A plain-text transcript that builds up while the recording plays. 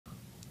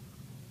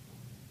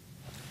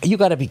You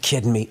got to be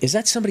kidding me. Is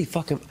that somebody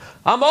fucking...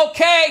 I'm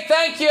okay,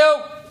 thank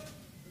you.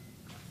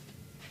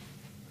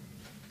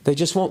 They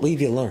just won't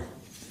leave you alone.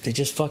 They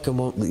just fucking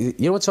won't leave.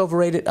 You know what's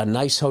overrated? A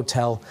nice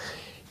hotel.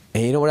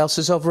 And you know what else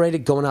is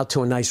overrated? Going out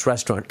to a nice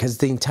restaurant. Because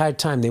the entire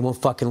time, they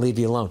won't fucking leave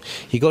you alone.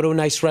 You go to a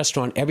nice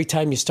restaurant, every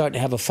time you start to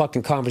have a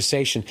fucking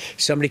conversation,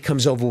 somebody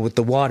comes over with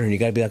the water, and you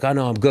got to be like, oh,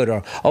 no, I'm good.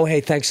 Or, oh,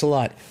 hey, thanks a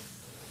lot.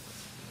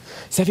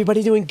 Is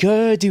everybody doing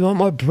good? Do you want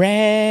more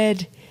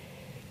bread?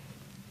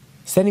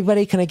 Is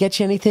anybody, can I get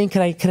you anything?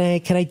 Can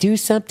I do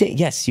something?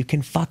 Yes, you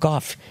can fuck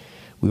off.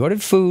 We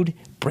ordered food,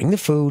 bring the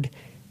food,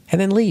 and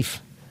then leave.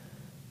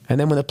 And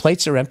then when the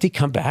plates are empty,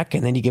 come back,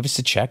 and then you give us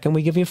a check, and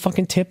we give you a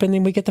fucking tip, and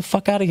then we get the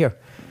fuck out of here.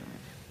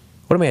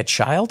 What am I, a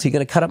child? You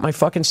gonna cut up my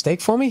fucking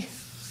steak for me?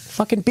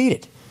 Fucking beat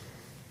it.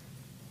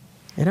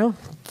 You know?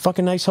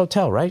 Fucking nice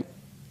hotel, right?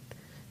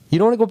 You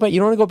don't want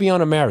to go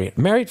beyond a Marriott.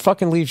 Marriott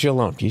fucking leaves you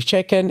alone. You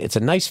check in, it's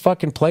a nice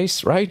fucking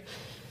place, right?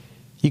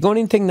 You go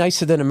anything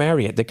nicer than a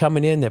Marriott. They're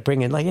coming in, they're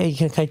bringing, like, hey,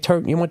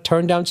 you want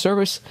turn down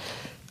service?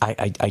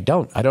 I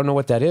don't. I don't know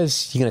what that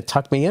is. You gonna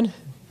tuck me in?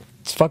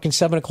 It's fucking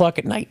 7 o'clock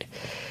at night.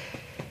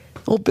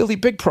 Old Billy,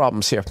 big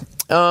problems here.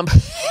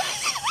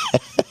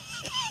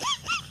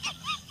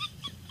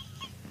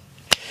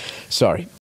 Sorry.